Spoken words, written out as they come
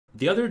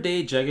The other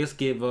day, Jagex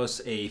gave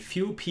us a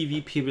few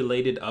PvP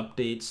related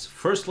updates.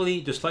 Firstly,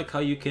 just like how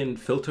you can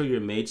filter your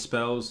mage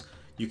spells,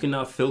 you can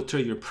now filter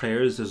your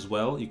prayers as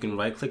well. You can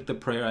right click the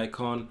prayer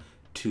icon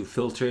to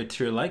filter it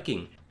to your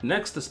liking.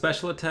 Next, the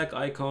special attack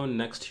icon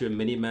next to your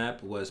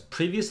minimap was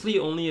previously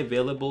only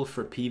available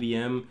for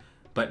PVM,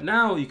 but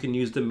now you can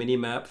use the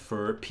minimap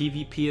for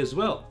PvP as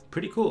well.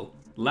 Pretty cool.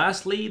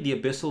 Lastly, the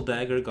Abyssal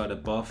Dagger got a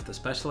buff. The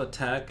special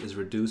attack is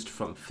reduced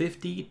from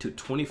 50 to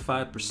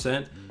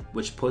 25%,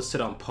 which puts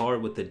it on par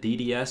with the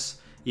DDS.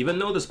 Even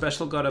though the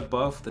special got a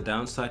buff, the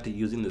downside to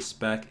using the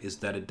spec is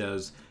that it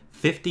does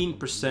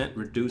 15%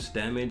 reduced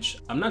damage.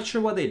 I'm not sure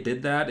why they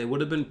did that. It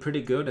would have been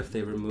pretty good if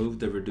they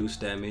removed the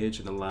reduced damage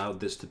and allowed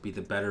this to be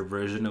the better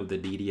version of the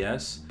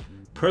DDS.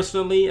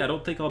 Personally, I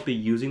don't think I'll be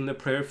using the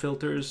prayer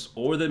filters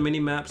or the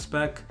minimap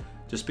spec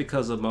just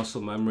because of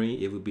muscle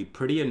memory. It would be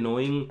pretty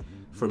annoying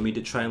for me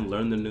to try and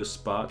learn the new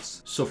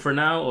spots. So for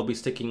now, I'll be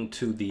sticking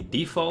to the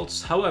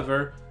defaults.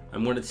 However,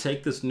 I'm going to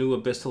take this new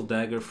Abyssal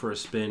Dagger for a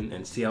spin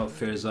and see how it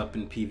fares up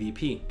in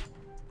PvP.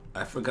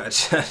 I forgot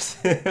chat.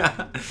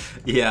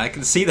 Yeah, I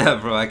can see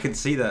that, bro. I can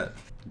see that.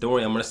 Don't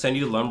worry, I'm going to send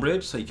you the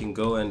Lumbridge so you can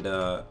go and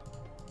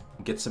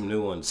get some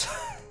new ones.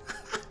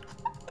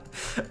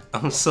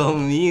 I'm so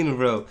mean,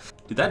 bro.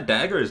 Dude, that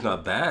dagger is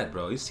not bad,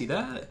 bro. You see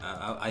that?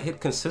 I hit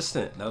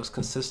consistent. That was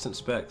consistent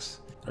specs.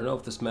 I don't know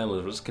if this man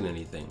was risking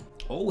anything.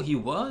 Oh, he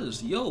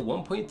was. Yo,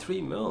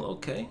 1.3 mil.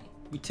 Okay.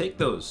 We take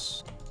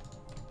those.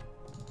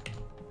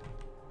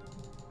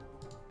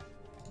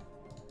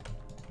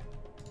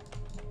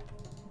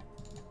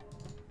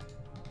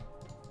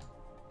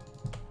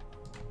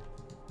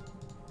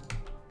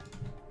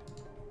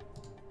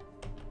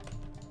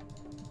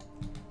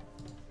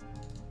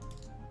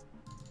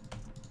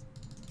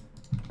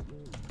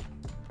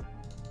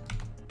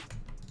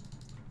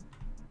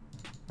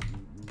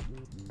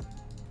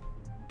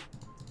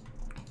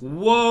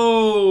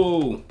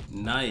 Whoa!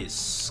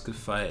 Nice. Good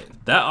fight.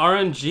 That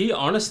RNG,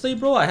 honestly,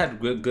 bro, I had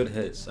good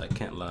hits. I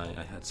can't lie.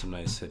 I had some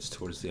nice hits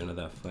towards the end of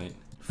that fight.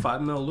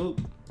 5 mil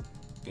loop.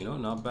 You know,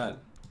 not bad.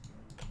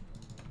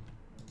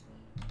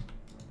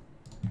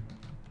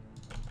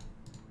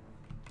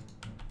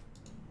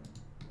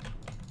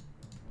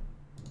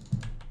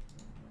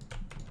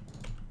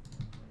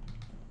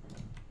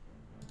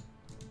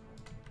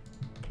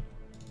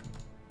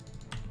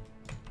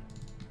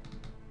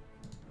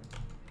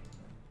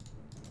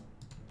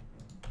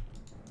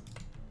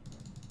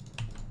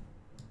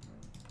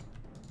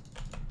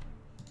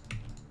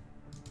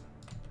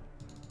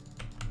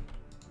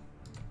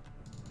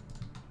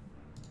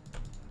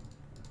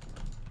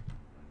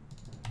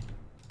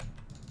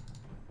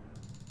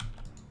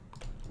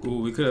 Ooh,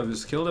 we could have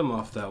just killed him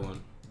off that one.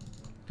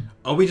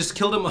 Oh, we just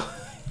killed him off.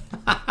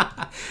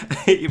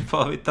 He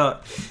probably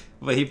thought,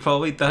 but he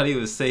probably thought he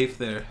was safe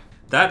there.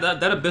 That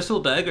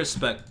Abyssal Dagger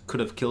spec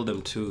could have killed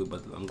him too,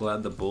 but I'm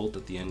glad the bolt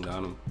at the end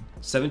got him.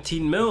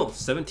 17 mil,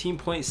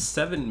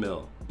 17.7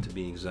 mil to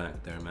be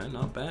exact there, man.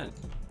 Not bad.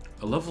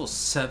 A level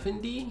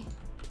 70?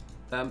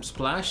 That I'm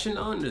splashing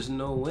on? There's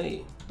no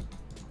way.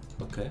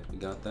 Okay, we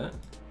got that.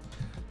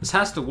 This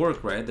has to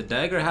work, right? The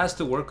dagger has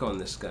to work on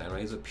this guy,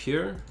 right? He's a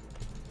pure.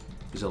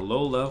 He's a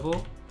low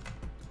level.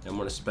 I'm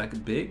gonna spec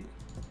big.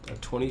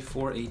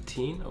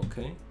 2418,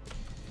 okay.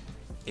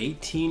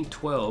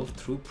 1812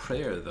 through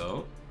prayer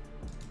though.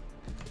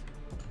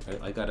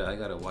 I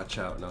gotta watch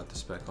out not to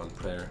spec on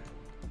prayer.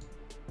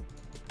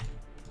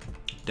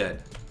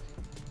 Dead.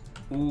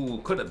 Ooh,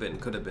 could have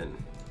been.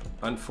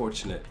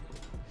 Unfortunate.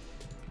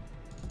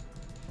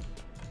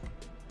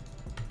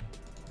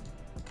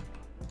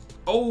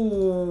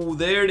 Oh,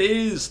 there it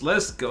is.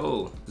 Let's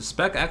go. The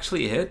spec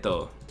actually hit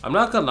though. I'm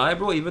not gonna lie,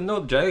 bro, even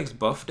though Jagex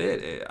buffed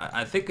it,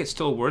 I think it's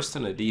still worse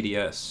than a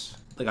DDS.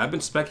 Like, I've been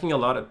specking a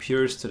lot of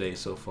pures today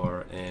so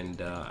far,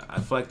 and I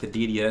feel like the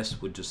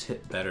DDS would just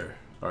hit better.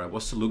 Alright,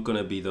 what's the loot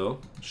gonna be though?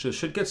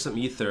 Should get some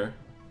ether.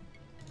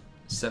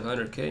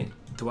 700k.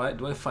 Do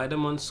I fight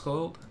him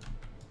unskulled?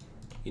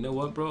 You know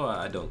what, bro?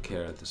 I don't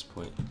care at this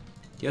point.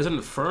 He has an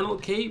infernal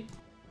cape?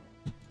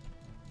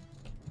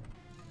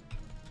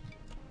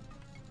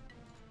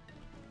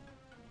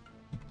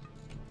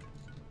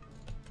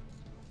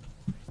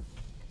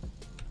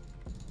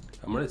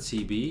 I'm gonna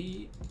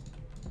TB.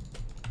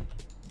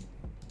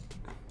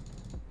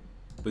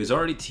 But he's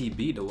already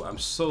TB'd. I'm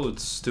so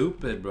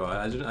stupid, bro.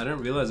 I didn't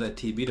realize I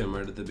TB'd him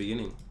right at the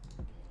beginning.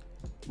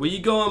 Where you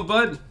going,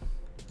 bud?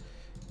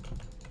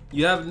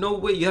 You have no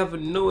way. You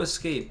have no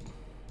escape.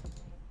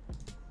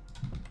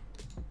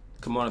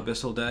 Come on,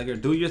 Abyssal Dagger.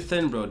 Do your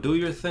thing, bro. Do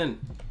your thing.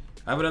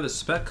 I have another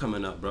spec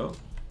coming up, bro.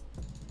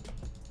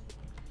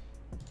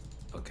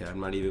 Okay, I'm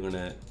not even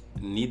gonna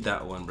need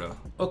that one, bro.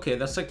 Okay,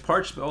 that's like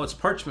parchment. Oh, it's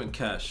parchment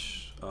cash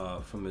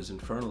from his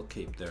infernal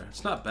cape there.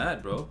 It's not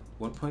bad, bro.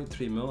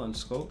 1.3 mil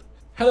unskulled.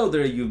 Hello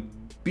there, you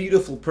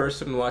beautiful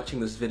person watching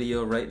this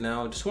video right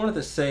now. Just wanted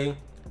to say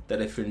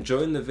that if you're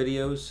enjoying the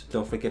videos,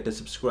 don't forget to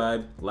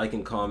subscribe, like,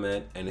 and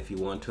comment. And if you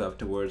want to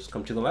afterwards,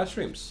 come to the live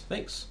streams.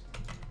 Thanks.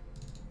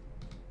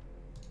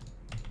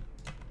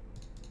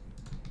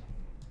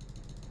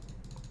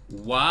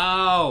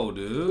 Wow,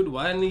 dude.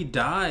 Why didn't he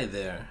die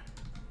there?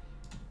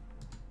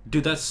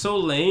 Dude, that's so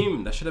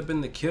lame. That should have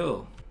been the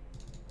kill.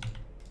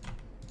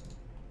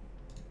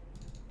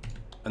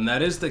 And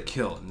that is the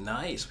kill.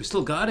 Nice. We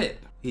still got it.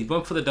 He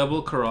went for the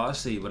double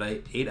Karasi, but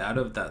I ate out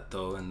of that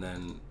though, and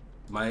then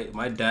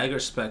my dagger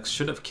specs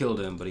should have killed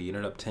him, but he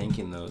ended up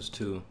tanking those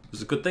too. It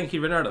was a good thing he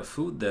ran out of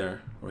food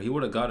there, or he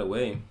would have got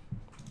away.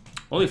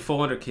 Only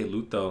 400k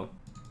loot though.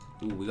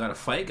 Ooh, we got to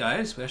fight,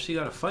 guys. We actually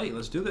got to fight.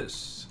 Let's do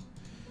this.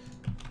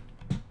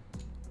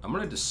 I'm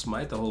gonna just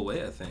smite the whole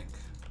way, I think.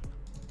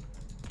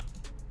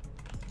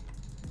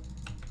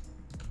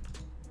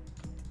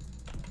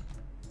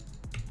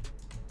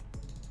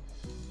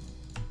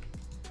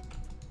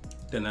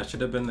 Then that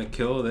should have been the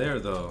kill there,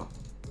 though.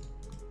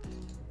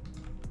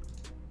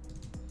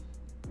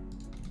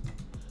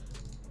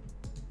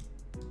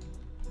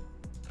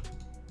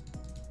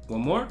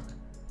 One more?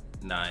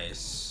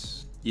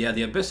 Nice. Yeah,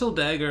 the Abyssal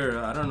Dagger,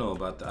 I don't know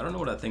about that. I don't know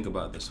what I think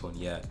about this one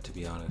yet, to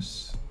be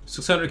honest.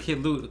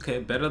 600k loot, okay,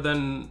 better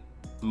than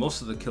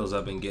most of the kills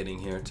I've been getting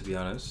here, to be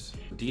honest.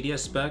 DDS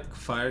spec,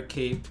 Fire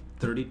Cape,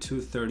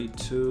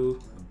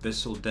 3232.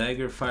 Abyssal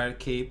Dagger, Fire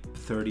Cape,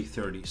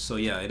 3030. So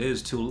yeah, it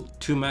is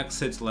two max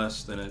hits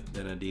less than a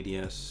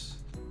DDS.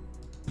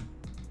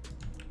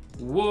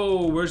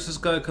 Whoa, where's this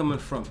guy coming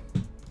from?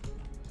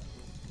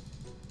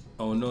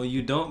 Oh no,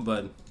 you don't,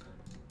 bud.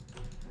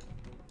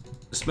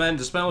 This man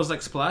was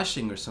like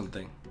splashing or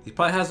something. He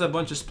probably has a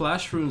bunch of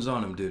splash runes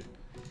on him, dude.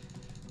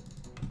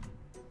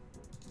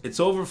 It's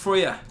over for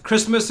ya.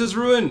 Christmas is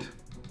ruined.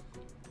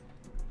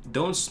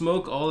 Don't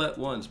smoke all at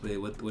once. Wait,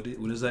 what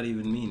does that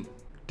even mean?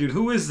 Dude,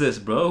 who is this,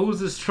 bro? Who's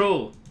this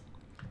troll?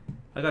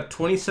 I got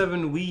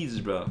 27 weeds,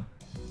 bro.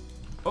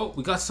 Oh,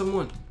 we got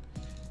someone.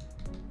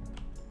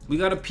 We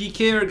got a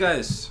PKer,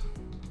 guys.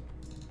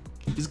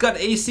 He's got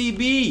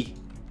ACB.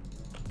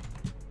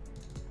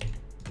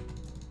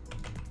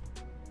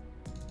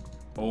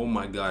 Oh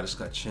my god, it's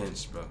got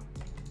chance, bro.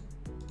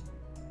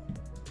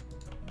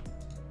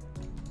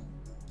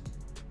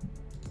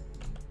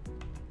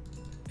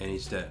 And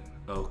he's dead.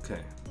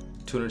 Okay.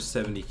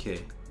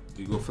 270k.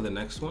 We go for the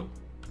next one?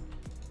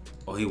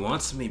 Oh, he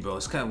wants me, bro.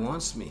 This guy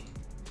wants me.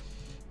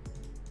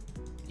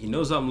 He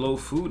knows I'm low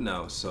food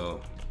now,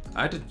 so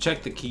I had to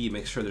check the key,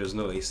 make sure there's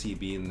no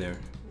ACB in there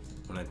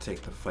when I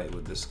take the fight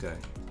with this guy.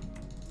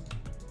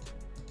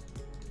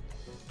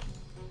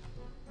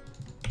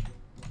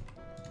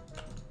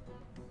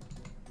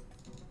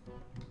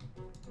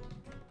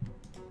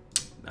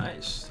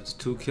 Nice. That's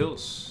 2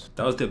 kills.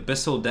 That was the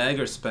Abyssal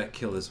Dagger spec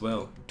kill as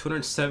well.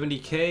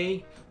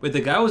 270k. Wait,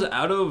 the guy was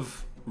out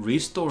of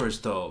restores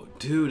though.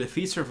 Dude, if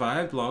he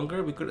survived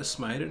longer, we could have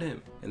smited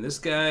him. And this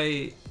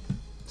guy,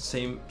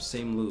 same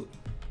loot.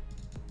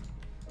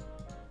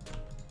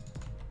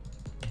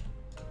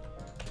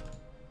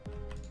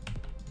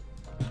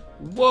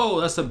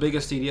 Whoa, that's the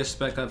biggest DDS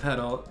spec I've had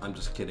all. I'm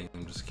just kidding.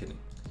 I'm just kidding.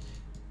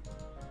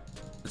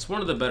 It's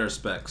one of the better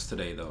specs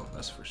today though,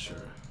 that's for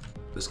sure.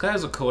 This guy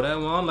has a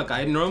cooldown on. Like,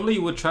 I normally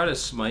would try to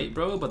smite,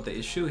 bro, but the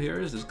issue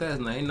here is this guy has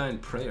 99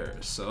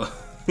 prayers, so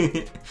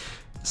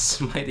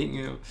smiting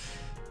him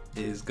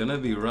is gonna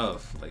be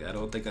rough. Like, I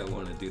don't think I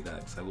want to do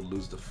that because I would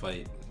lose the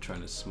fight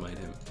trying to smite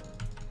him.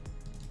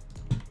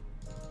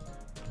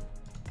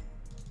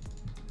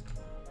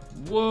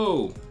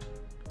 Whoa!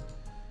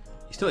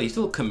 He's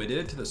still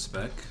committed to the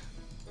spec.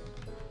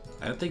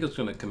 I don't think it's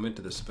gonna commit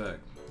to the spec.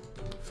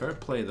 Fair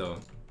play though.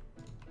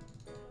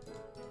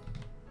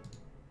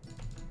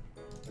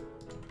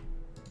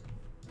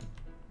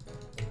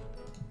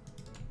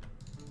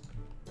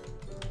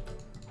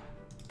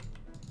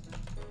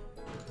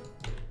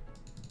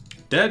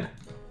 Dead.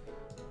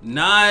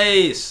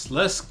 Nice.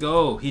 Let's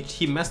go.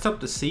 He messed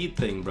up the seed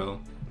thing, bro.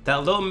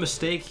 That little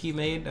mistake he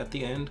made at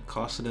the end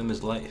costed him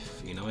his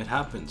life. You know, it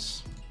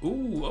happens.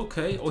 Ooh,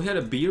 okay. Oh, he had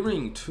a B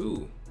ring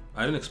too.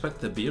 I didn't expect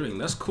the B ring.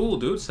 That's cool,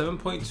 dude.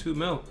 7.2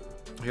 mil.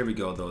 Here we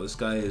go, though. This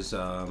guy is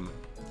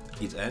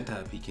he's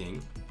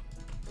anti-Pking.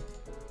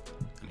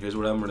 And here's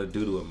what I'm gonna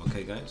do to him.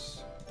 Okay,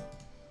 guys.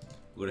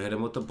 We're gonna hit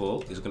him with the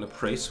bolt. He's gonna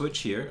pray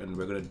switch here, and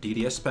we're gonna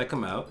DDS spec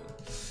him out.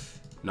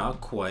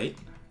 Not quite.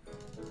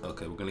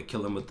 Okay, we're gonna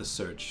kill him with the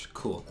surge.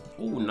 Cool.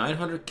 Ooh,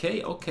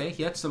 900k. Okay,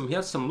 he had some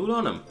loot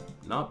on him.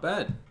 Not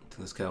bad. I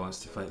think this guy wants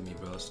to fight me,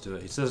 bro. Let's do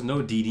it. He says no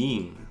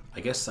DDing. I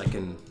guess I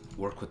can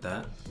work with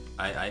that.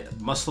 I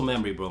muscle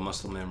memory, bro.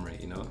 Muscle memory.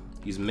 You know.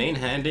 He's main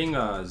handing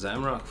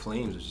Zamrock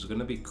Flames, which is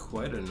gonna be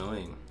quite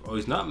annoying. Oh,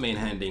 he's not main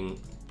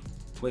handing.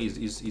 Wait,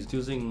 he's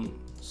using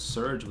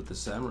surge with the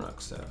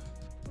Zamrock staff.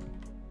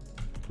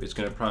 He's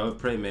gonna probably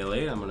pray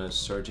melee. I'm gonna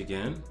surge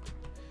again.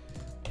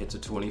 Hits a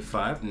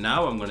 25.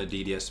 Now I'm gonna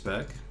DDS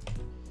spec.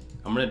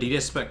 I'm gonna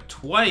DDS spec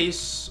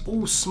twice.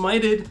 Ooh,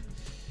 smited.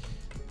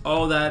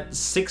 Oh, that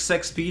 6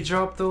 XP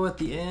drop though at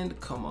the end.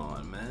 Come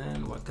on,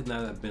 man. Why could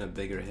that have been a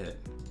bigger hit?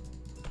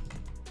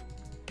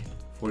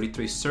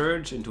 43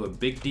 surge into a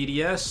big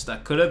DDS.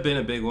 That could have been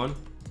a big one.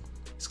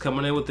 He's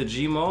coming in with the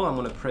Gmaul. I'm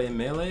gonna pray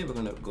melee. We're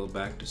gonna go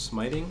back to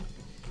smiting.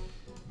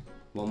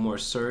 One more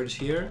surge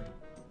here.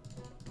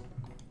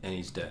 And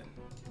he's dead.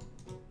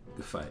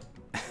 Good fight.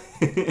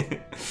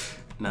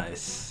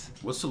 Nice.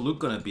 What's the loot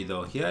gonna be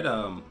though? He had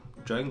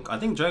dragon. I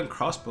think dragon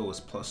crossbow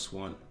was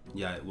 +1.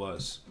 Yeah, it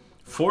was.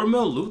 4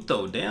 mil loot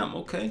though. Damn.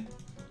 Okay.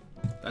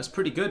 That's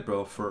pretty good,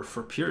 bro.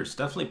 For Pierce,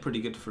 definitely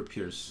pretty good for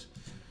Pierce.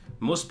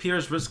 Most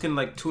Pierce risking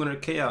like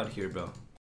 200k out here, bro.